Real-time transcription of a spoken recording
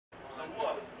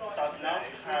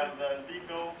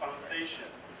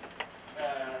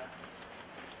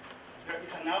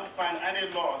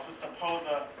law to support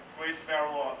the Great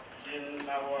Firewall in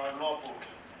our law book.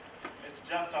 It's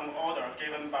just some order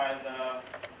given by the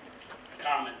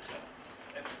government.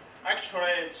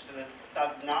 Actually, it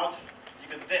does not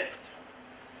exist.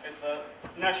 It's a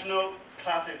national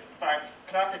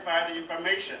classified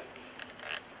information.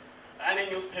 Any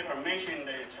newspaper mentioning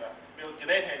it will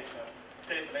delete it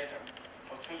days later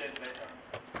or 2 days later.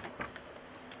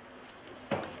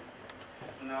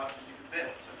 It's not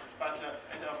exist, but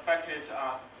it affected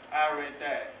us every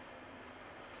day.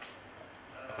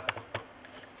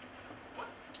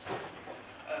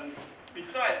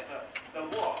 Besides the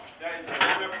war, there is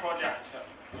another project,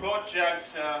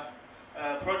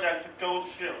 Project Gold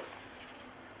Shield.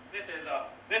 This is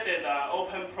an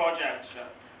open project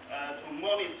to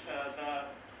monitor the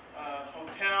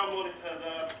hotel, monitor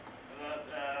the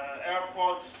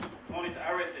airports, monitor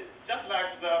everything, just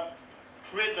like the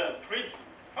prison.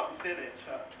 How to say it?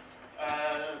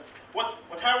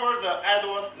 Whatever the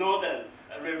Edward Snowden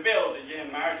revealed in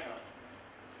America,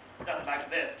 just like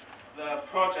this. The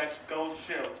Project Gold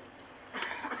Shield.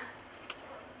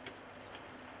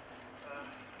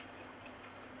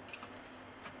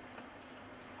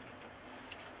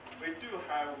 We do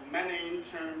have a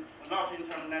lot of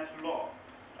internet law,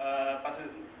 but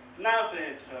none of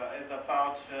it is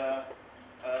about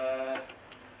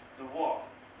the war.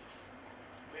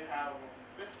 We have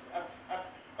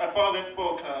I bought this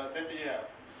book this year.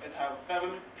 It has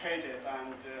 7 pages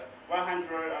and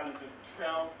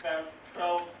 112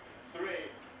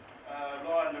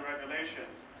 law and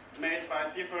regulations made by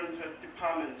different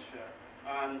departments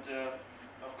and,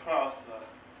 of course,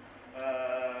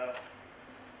 the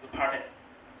party.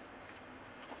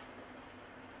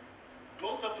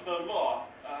 Most of the law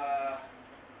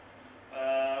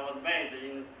was made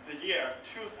in the year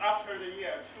after the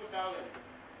year 2000.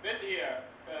 This year,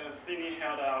 Sydney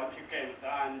held the Olympic Games,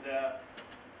 and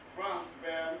France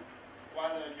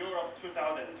won the Europe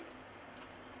 2000.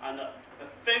 And the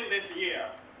same this year,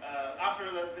 after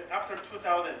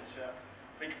 2000,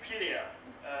 Wikipedia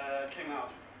came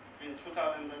out in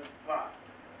 2001.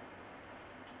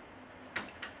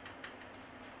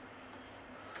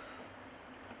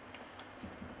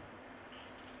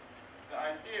 The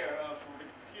idea of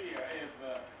Wikipedia is a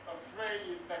free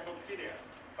encyclopedia,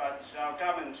 but our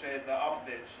government is the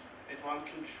opposite. It wants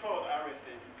to control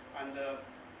everything, and the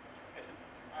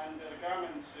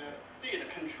government did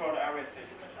control everything,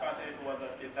 but it was a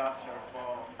disaster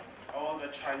for all the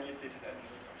Chinese citizens.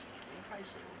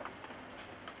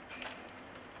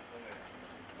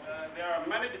 There are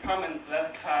many departments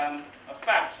that can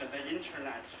affect the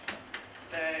internet.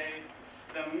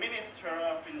 The Minister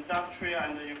of Industry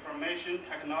and Information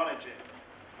Technology,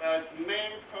 its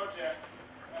main project,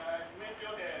 its main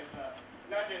duty is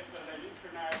legislate the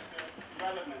internet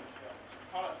development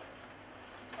policy.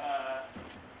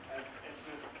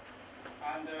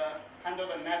 And handle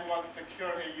the network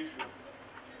security issues,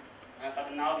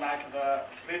 but not like the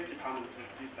police department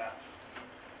did that.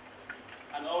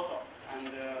 And also,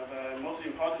 the most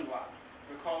important one,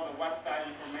 we call the website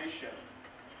information.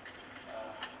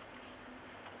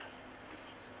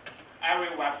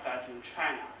 Every website in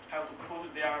China have to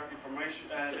put their information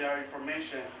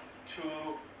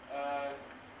to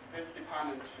this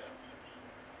department.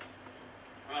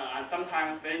 And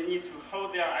sometimes they need to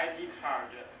hold their ID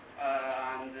card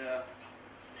and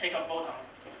take a photo.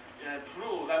 That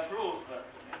proves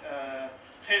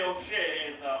he or she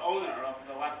is the owner of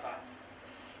the website.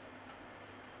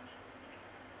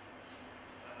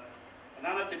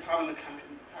 Another department can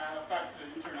affect the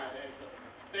internet is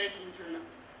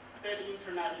State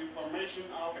Internet Information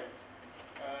Office.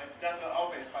 It's just an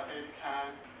office, but it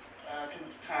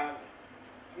can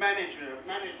manage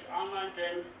online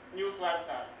games, news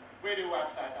website, video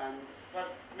website, and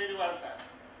video website.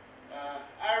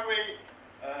 Every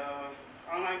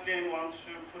online game wants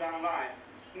to put online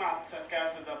must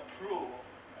get the approval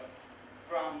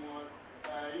from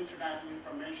Internet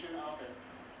Information Office,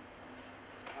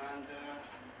 and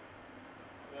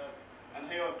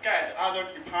he will guide other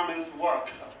departments'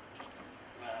 work.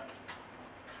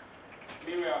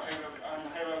 Meanwhile, he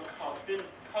will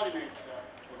coordinate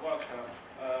the work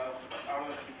of our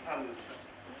department.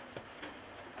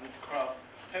 And of course,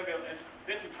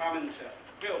 this department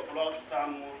will block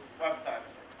some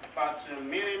websites, but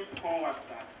mainly porn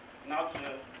websites, not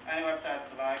any websites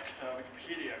like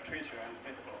Wikipedia, Twitter, and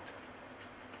Facebook.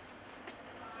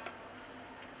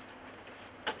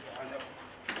 And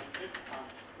this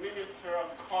Minister of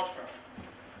Culture,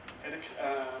 it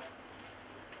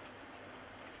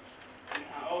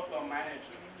can also manage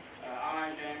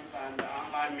online games and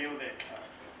online music.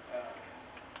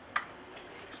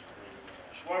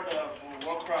 Word of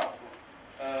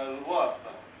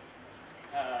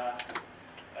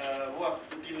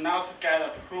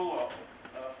law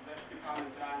of this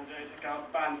department, and it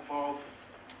got banned for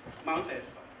months.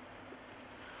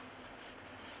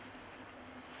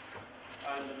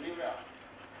 And meanwhile,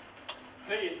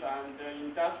 police and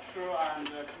industrial and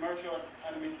commercial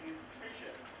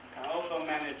administration can also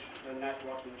manage the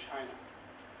network in China.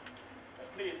 The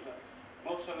police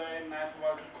mostly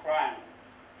network crime,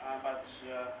 but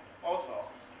also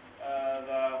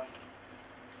the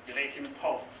deleting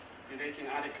posts, deleting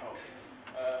articles.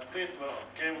 Police will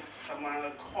give someone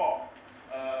a call,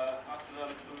 ask them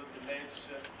to delete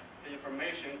the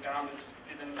information government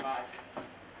didn't like.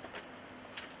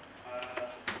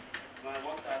 When I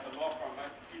worked at the law firm,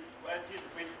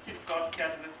 we did got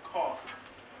get this call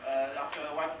after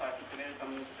the website to delete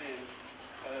some things.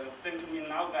 Seemed to me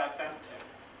not that sensitive.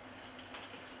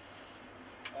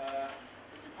 The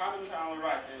department on the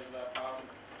right is about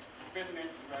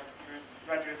business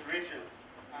registration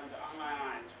and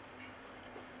online.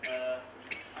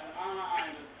 And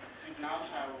online did not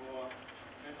have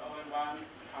there's only one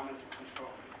department to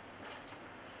control.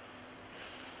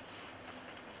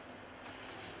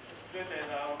 This is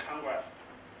our Congress,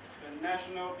 the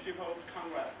National People's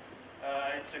Congress.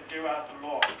 It gives us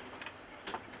law.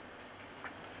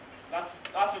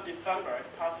 Last December,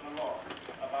 it passed a law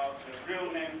about the real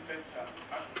name system.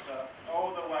 After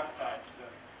all the websites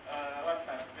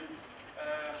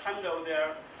handle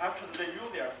their, after the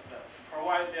users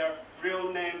provide their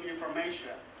real name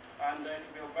information, and it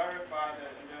will verify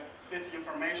this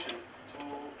information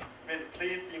with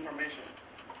police information.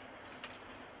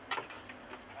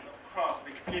 And of course,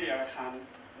 Wikipedia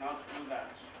cannot do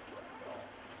that.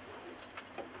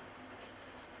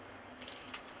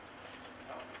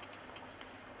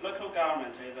 Local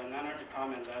government is another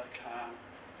department that can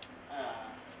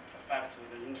affect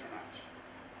the internet.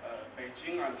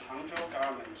 Beijing and Hangzhou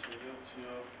government used to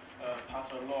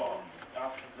pass a law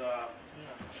that's the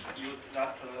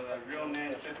real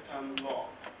name system law.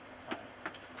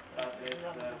 That is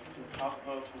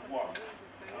impossible to work.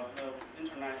 The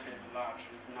internet is large.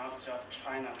 It's not just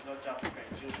China, it's not just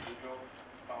Beijing, Hangzhou,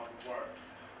 about the world.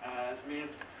 It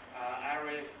means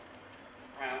every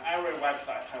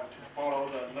website have to follow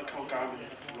the local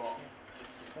government law.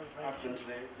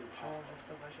 Apparently,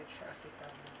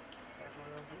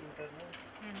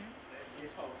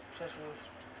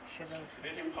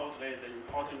 Deleting post is an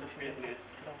important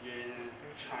business in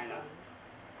China.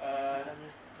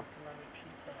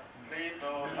 Police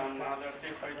or some other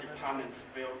secret departments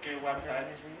will give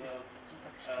websites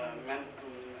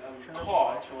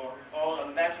call to or a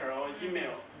letter or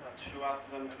email to ask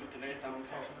them to delete some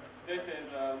posts. This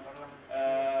is a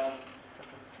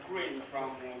screen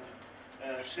from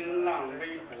Shenlang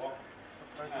Weibo.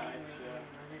 It's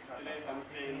delete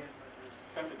something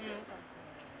sensitive.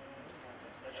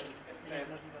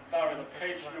 Sorry, the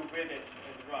page you visit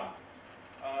is wrong.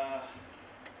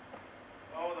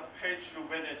 All the page you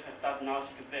visit does not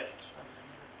exist.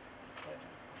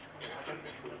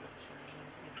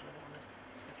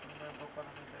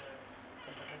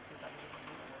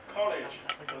 College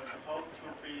was supposed to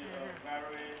be a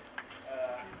very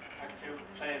active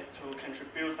place to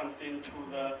contribute something to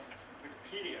the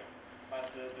Wikipedia, but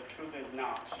the truth is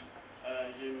not.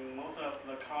 In most of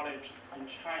the colleges in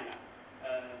China,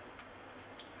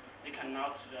 they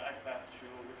cannot access to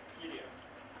Wikipedia.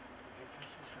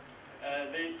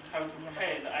 They have to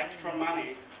pay the extra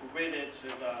money to visit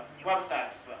the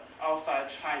websites outside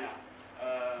China,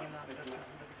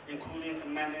 including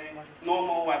many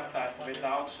normal websites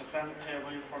without sensitive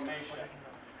information.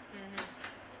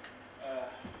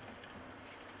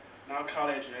 Now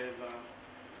college is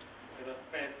a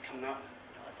space cannot.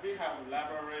 We have a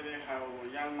library, they have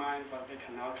young minds, but they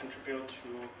cannot contribute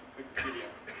to Wikipedia.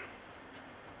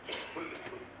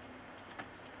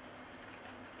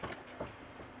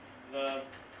 The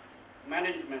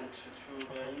management to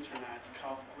the internet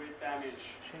caused great damage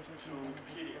to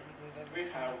Wikipedia. We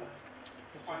have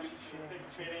 26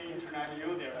 billion internet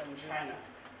users in China,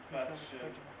 but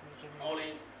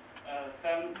only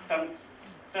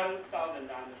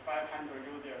 7,500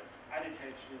 users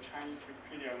edited in Chinese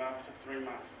Wikipedia last 3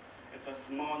 months. It's a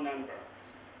small number.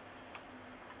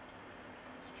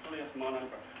 It's truly a small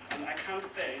number. And I can't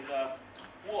say the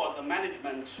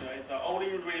management is the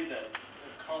only reason it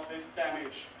caused this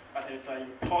damage, but it's an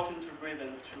important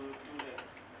reason to do this.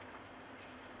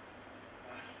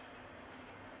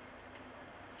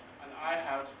 And I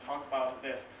have to talk about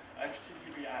this,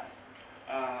 HTTPS,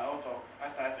 also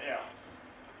SSL.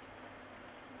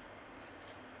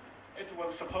 It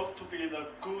was supposed to be the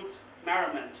good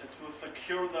measurement to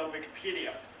secure the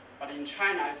Wikipedia, but in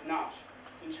China it's not.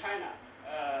 In China,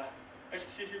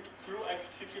 through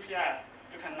HTTPS,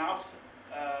 you cannot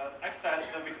access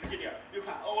the Wikipedia. You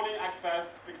can only access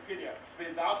Wikipedia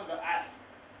without the S.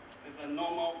 It's a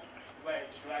normal way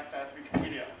to access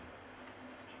Wikipedia.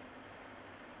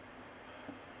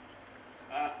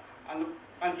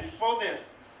 And before this,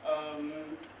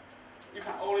 you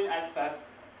can only access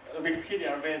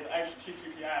Wikipedia with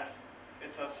HTTPS.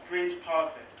 It's a strange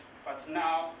policy. But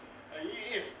now,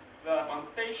 if the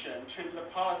foundation changed the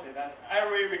policy that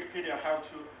every Wikipedia have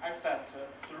to access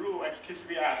through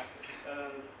HTTPS,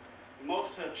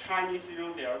 most Chinese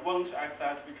users won't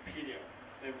access Wikipedia.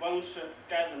 They won't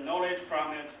get the knowledge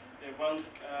from it, they won't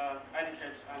edit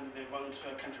it, and they won't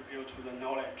contribute to the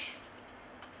knowledge.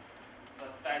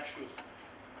 That's the sad truth.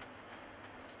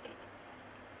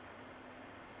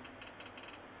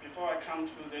 Before I come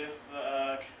to this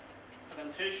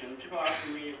presentation, people ask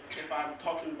me if I'm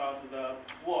talking about the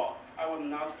war. I was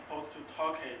not supposed to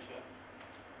talk it,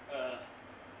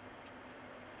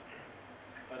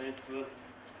 but it's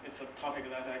a topic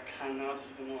that I cannot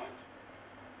ignore it.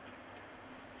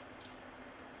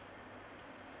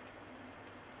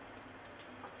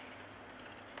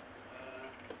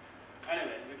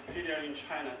 Anyway, Wikipedia in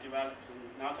China developed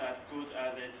not as good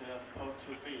as it's supposed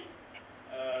to be.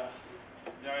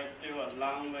 There is still a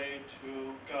long way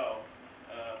to go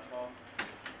for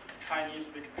Chinese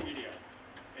Wikipedia.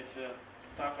 It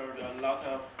suffered a lot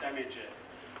of damages.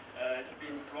 It's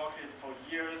been blocked for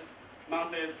years,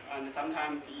 months, and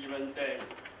sometimes even days.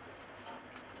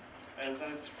 And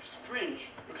then it's strange,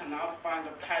 you cannot find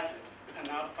a patent, you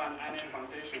cannot find any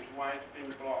foundation why it's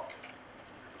been blocked.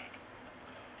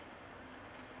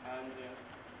 And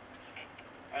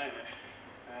anyway,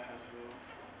 I have to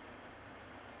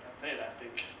say that, I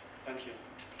think. Thank you.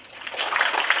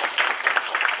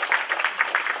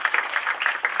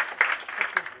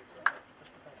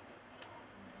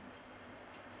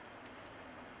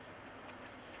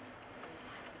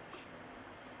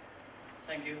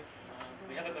 Thank you.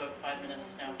 We have about 5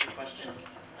 minutes now for questions.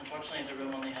 Unfortunately, the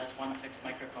room only has one fixed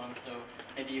microphone, so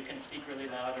maybe you can speak really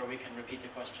loud or we can repeat the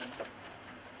question.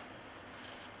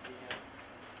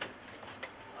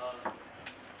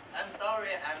 I'm sorry,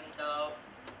 I'm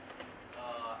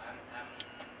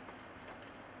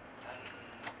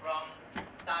from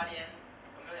Dalian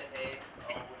community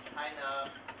of China,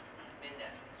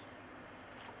 Mainland.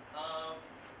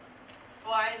 So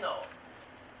I know,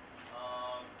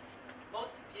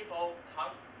 most people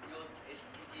can't use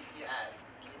HTTPS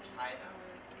in China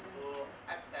to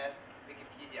access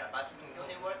Wikipedia, but in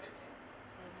university,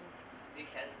 we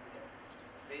can do that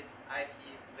with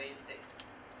IPv6.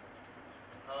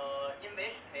 In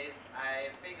which case, I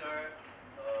figure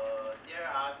there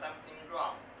are something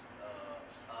wrong,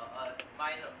 a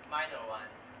minor one,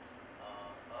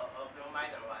 a few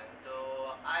minor one. So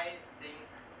I think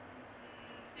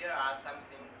there are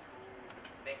something to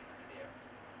make clear.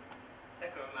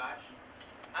 Thank you very much.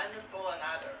 And for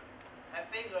another, I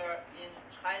figure in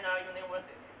China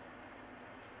University,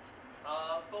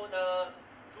 for the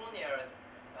junior,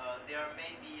 there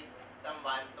may be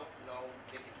someone don't know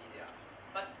Wikipedia.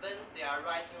 But when they are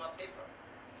writing a paper,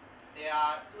 they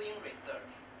are doing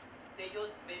research, they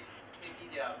use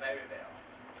Wikipedia very well.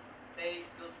 They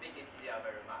use Wikipedia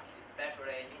very much,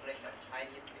 especially English and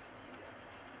Chinese Wikipedia.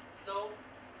 So,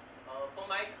 for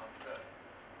my concern,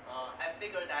 I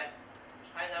figure that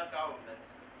China government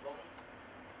won't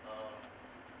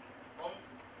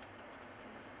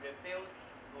refuse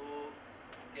to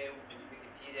give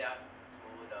Wikipedia to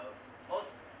the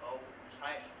most of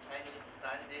Chinese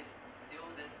scientists,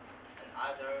 students, and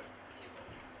other people.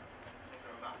 Thank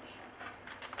you very much.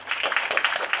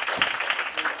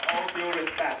 With all due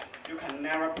respect, you can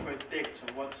never predict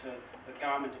what the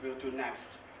government will do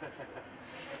next.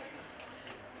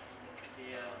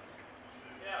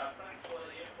 Yeah, thanks for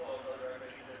the info, Dr.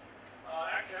 Richard.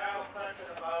 Actually, I have a question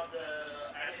about the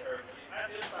editors. I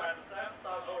feel that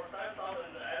over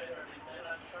 7,000 editors in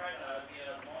mainland China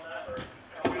via small effort.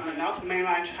 Not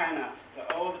mainland China, the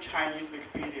old Chinese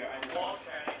Wikipedia. Old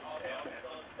Chinese, okay.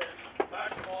 So there's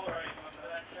much smaller in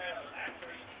mainland China.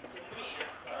 Actually, to me,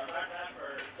 it's a large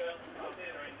effort just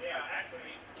considering they are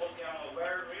actually working on a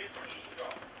very risky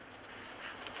job.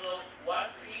 So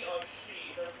once he or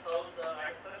she just posts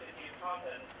like sensitive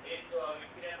content into a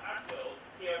Wikipedia article,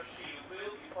 he or she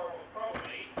will be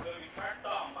probably will be tracked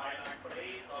down by like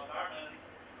police or government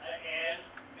and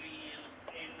be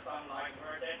in some like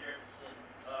very dangerous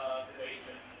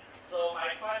situations. So my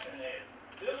question is,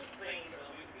 do you think the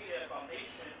Wikipedia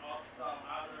Foundation or some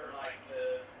other like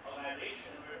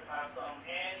organization will have some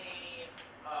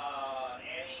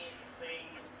anything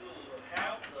to do to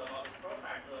help them or to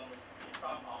protect them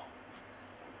somehow?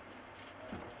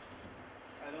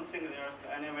 I don't think there's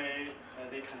any way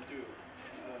they can do.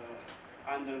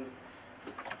 And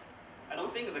I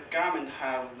don't think the government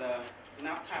have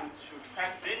enough time to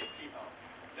track these people.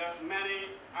 There's many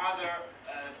other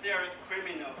serious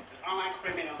criminals, online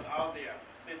criminals out there.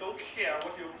 They don't care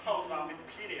what you post on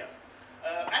Wikipedia.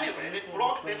 Anyway, they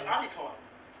block this article.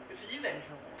 It's easy.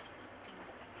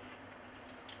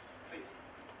 Please.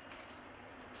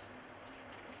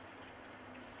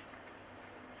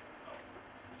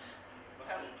 What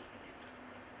happened?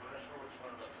 I'm not sure which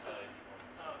one of us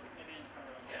Maybe in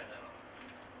front of them. yeah, no.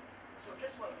 So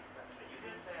just one question. You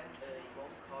just said in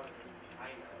most colleges in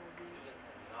China, the student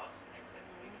cannot access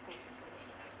Wikipedia, so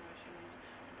what's the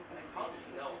like, how did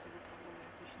you know?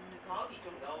 How did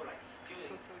you know, like,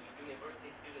 students,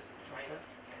 university students in China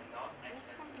cannot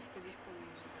access Wikipedia?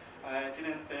 I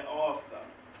didn't say all of them.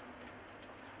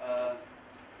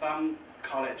 Some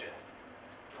colleges,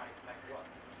 Like what?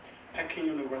 Peking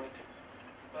University.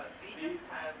 But they just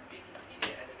have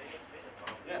Wikipedia administrator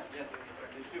from Yes, the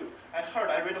university. they do.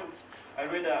 I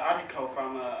read an article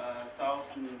from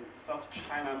South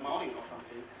China Morning or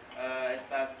something. It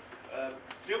said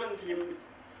students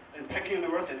in Peking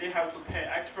University, they have to pay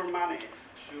extra money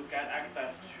to get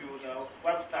access to the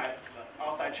websites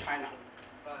outside China.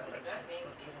 But that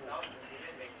means it's not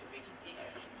specific to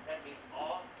Wikipedia. That means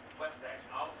all websites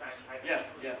outside China, Yes,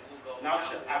 including yes. Google, Not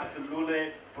Yahoo.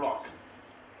 absolutely blocked.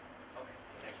 Okay,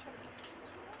 next.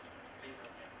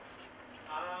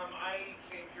 I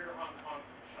came here to Hong Kong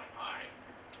from Shanghai,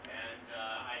 and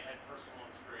I had personal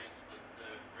experience with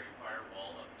the Great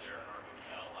Firewall up there in our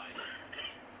hotel. I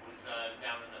was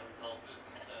down in the hotel's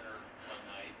business center one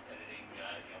night editing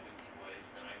WikiWave,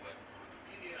 and then I went to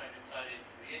Wikipedia, and I decided,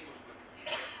 the English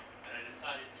Wikipedia, and I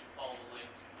decided to follow the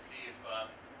links and see if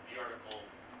the article,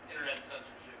 Internet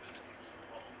Censorship in the People's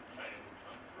Republic of China, would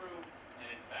come through, and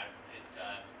in fact, it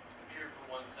appeared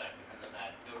for 1 second, and then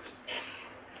that notice came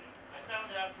through. I found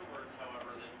afterwards,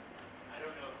 however, that I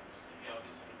don't know if this,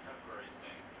 this was a temporary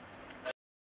thing,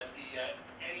 that the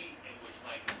any English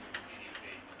language Wikipedia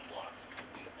page was blocked, at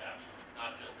least actually,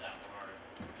 not just that one article.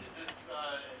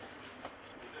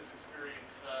 Was this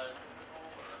experience typical,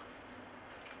 or?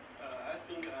 I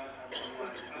think I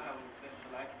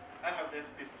have this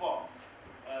before.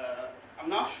 I'm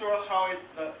not sure how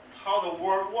the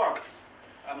world works.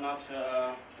 I'm not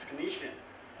a technician,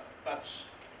 but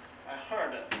I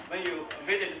heard when you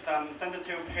visit some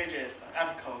sensitive pages,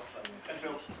 articles, it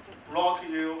will block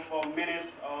you for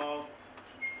minutes or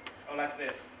like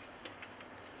this.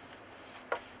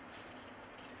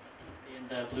 In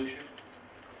the blue shirt.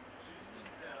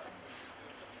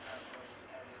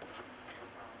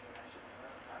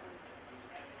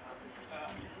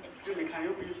 Excuse me, can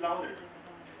you be louder?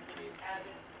 We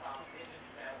added some pages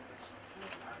that which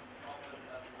often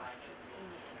doesn't like it.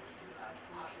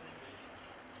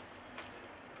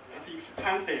 It's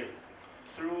expensive.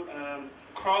 Through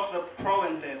across the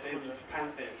provinces, it's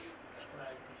expensive.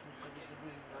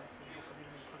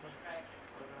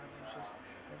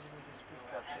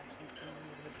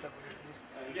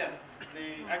 Yes,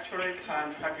 they actually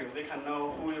can track you. They can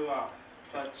know who you are,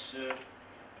 but it's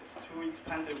too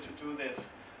expensive to do this.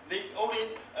 They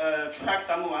only track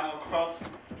someone across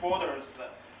borders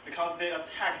because they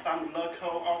attack some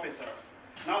local officers,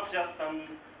 not just some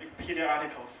Wikipedia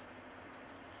articles.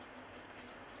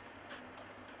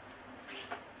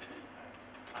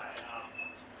 Hi,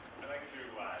 I'd like to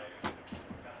ask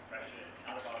a question,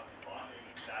 not about blocking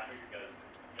exactly, because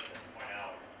as you point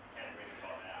out, can't really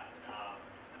call that.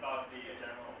 It's about the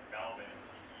general development of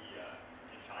Wikipedia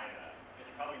in China. As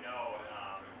you probably know,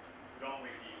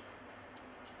 Wiki,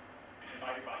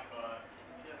 invited by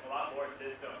a lot more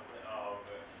systems of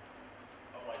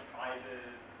like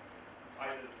prizes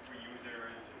for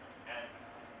users, and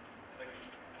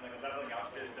like a leveling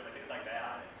up system and things like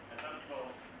that. And some people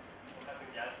have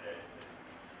suggested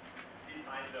these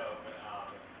kinds of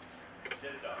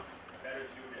systems are better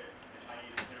suited to the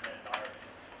Chinese internet environment.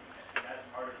 And that's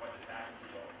part of what's attracting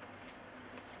people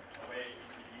away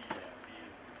from Wikipedia,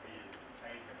 these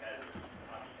Chinese competitors,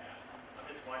 copycats. I'm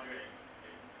just wondering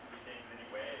if you think there's any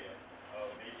way of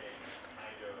making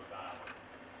kind of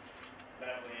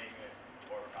leveling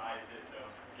or prize system,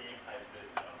 game type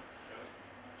system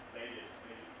related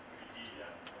to Wikipedia,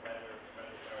 or whether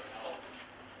there are help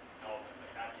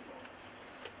attract people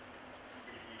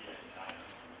Wikipedia in China.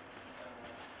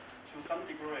 To some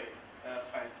degree,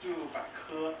 Baidu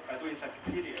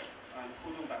Encyclopedia, and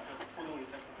Pudong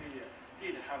Encyclopedia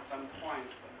did have some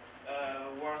points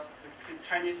worth the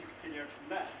Chinese Wikipedia to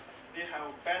learn. They have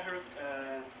better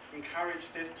encourage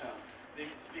system. They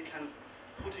can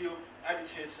put you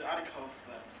edited articles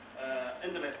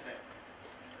endlessly.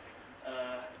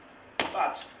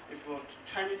 But if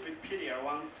Chinese Wikipedia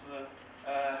wants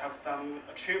have some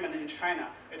achievement in China,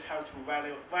 it has to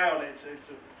violate its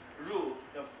rule,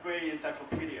 the free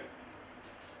encyclopedia.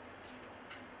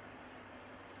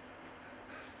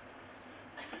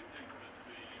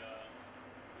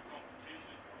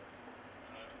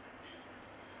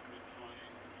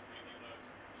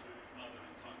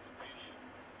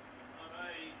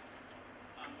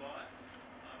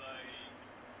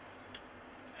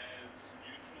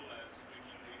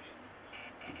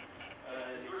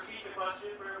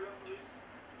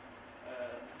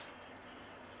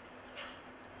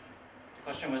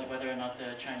 The question was whether or not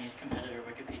the Chinese competitor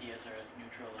Wikipedias are as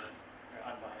neutral as or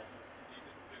unbiased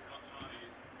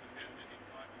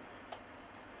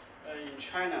as. In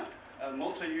China,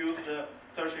 mostly used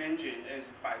search engine is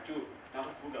Baidu, not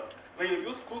Google. When you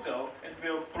use Google, it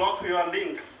will block your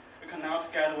links. You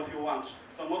cannot get what you want.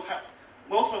 So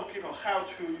most of people have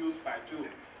to use Baidu.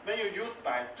 When you use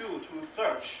Baidu to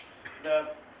search, the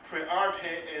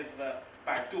priority is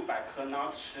Baidu Baike,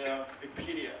 not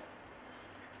Wikipedia.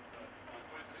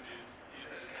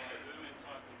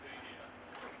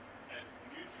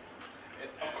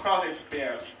 Of course, it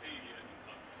bears.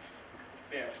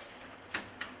 Bears.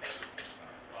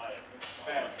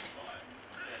 Bears.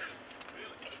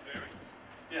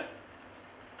 Yes.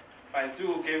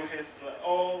 Baidu gave his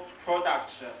all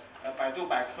products, Baidu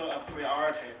Baike, a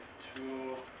priority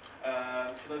to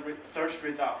the search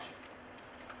result.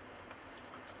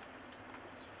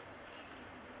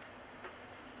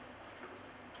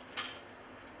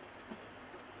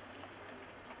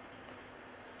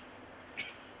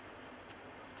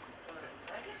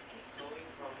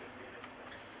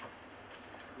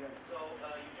 So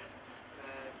you just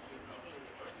said in Peking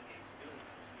University,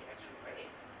 students pay extra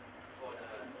money for the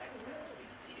access to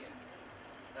Wikipedia.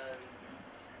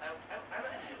 I'm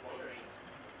actually wondering,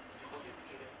 did you go to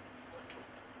Peking University before?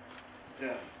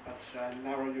 Yes, but I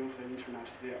never use the internet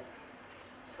there.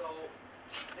 So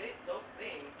those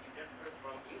things you just heard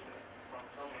from internet, from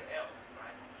someone else,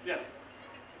 right? Yes,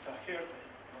 it's a hearsay.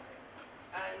 Okay.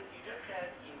 And you just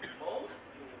said in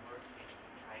most universities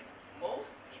in China,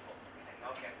 most people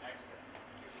cannot get access.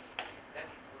 That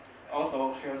is what you said.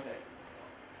 Also hearsay.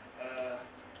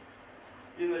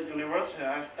 In the university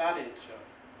I studied,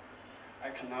 I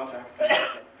cannot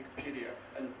access Wikipedia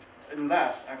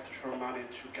unless extra money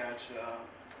to get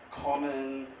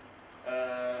common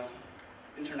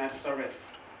internet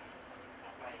service.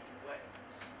 Like when?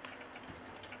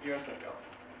 Years ago.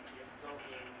 Years ago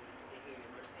in Peking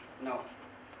University? No,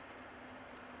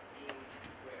 In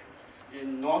where?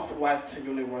 in Northwest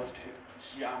University,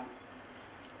 Xi'an.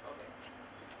 Okay.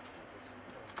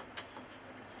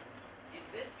 Is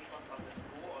this because of the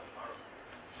school or the government?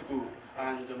 School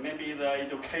and maybe the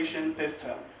education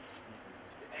system,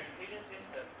 The education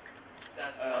system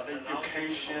does the not allow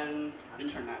education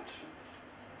internet.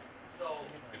 So,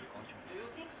 do you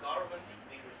think government should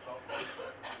be responsible for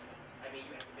it? I mean,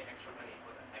 you have to pay extra money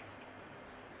for the access.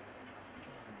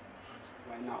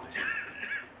 Why not?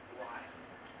 Why?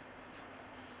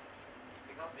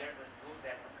 Because there's a school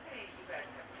said, okay, you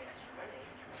guys have to pay extra money.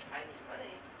 I need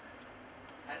money.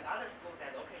 And other school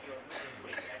said, okay, you're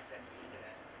free access to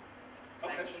internet.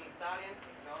 Like Okay. in Dalian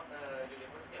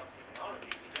University of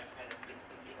Technology, we just had 60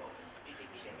 people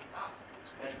Wikipedia meetup.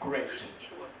 It's great.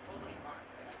 It was totally fine.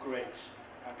 It's great.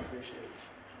 I appreciate it.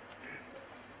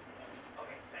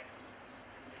 Okay, thanks.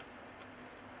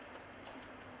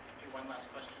 One last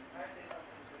question. Can I say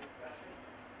something to this question?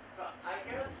 So I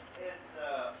guess it's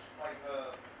like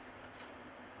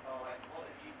what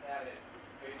he said is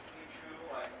basically true.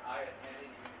 Like I attended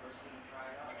university in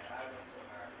China and I went to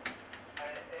America.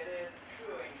 And it is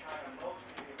true in China, most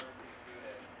university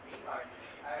students, in my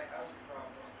city, I was from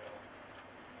Guangzhou.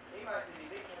 In my city,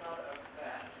 they cannot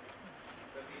access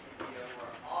the Wikipedia or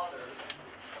other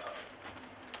stuff.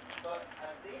 But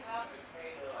they have to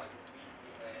pay the like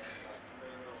VPN, like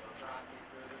server or proxy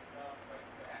service stuff, like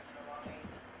the extra money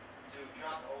to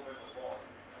jump over the wall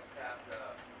and access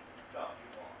stuff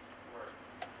you want. Or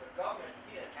the government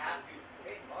didn't ask you to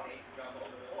pay money to jump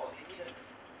over the wall. They didn't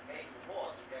make the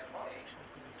wall to get money.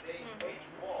 They made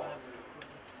the wall to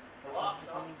block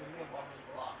something they want to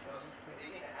block. So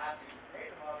they didn't ask you to pay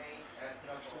the money and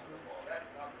jump over the wall. That's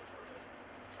not the purpose.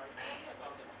 Are you talking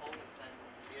about the whole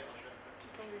encyclopedia or just the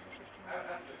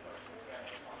I'm just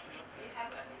we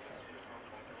have an administrator from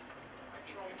Guangzhou.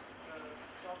 From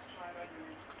South China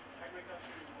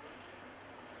Agriculture University.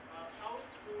 Our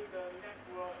school, the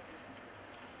network is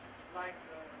like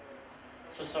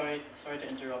So sorry to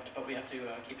interrupt, but we have to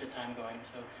keep the time going.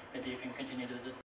 So maybe you can continue to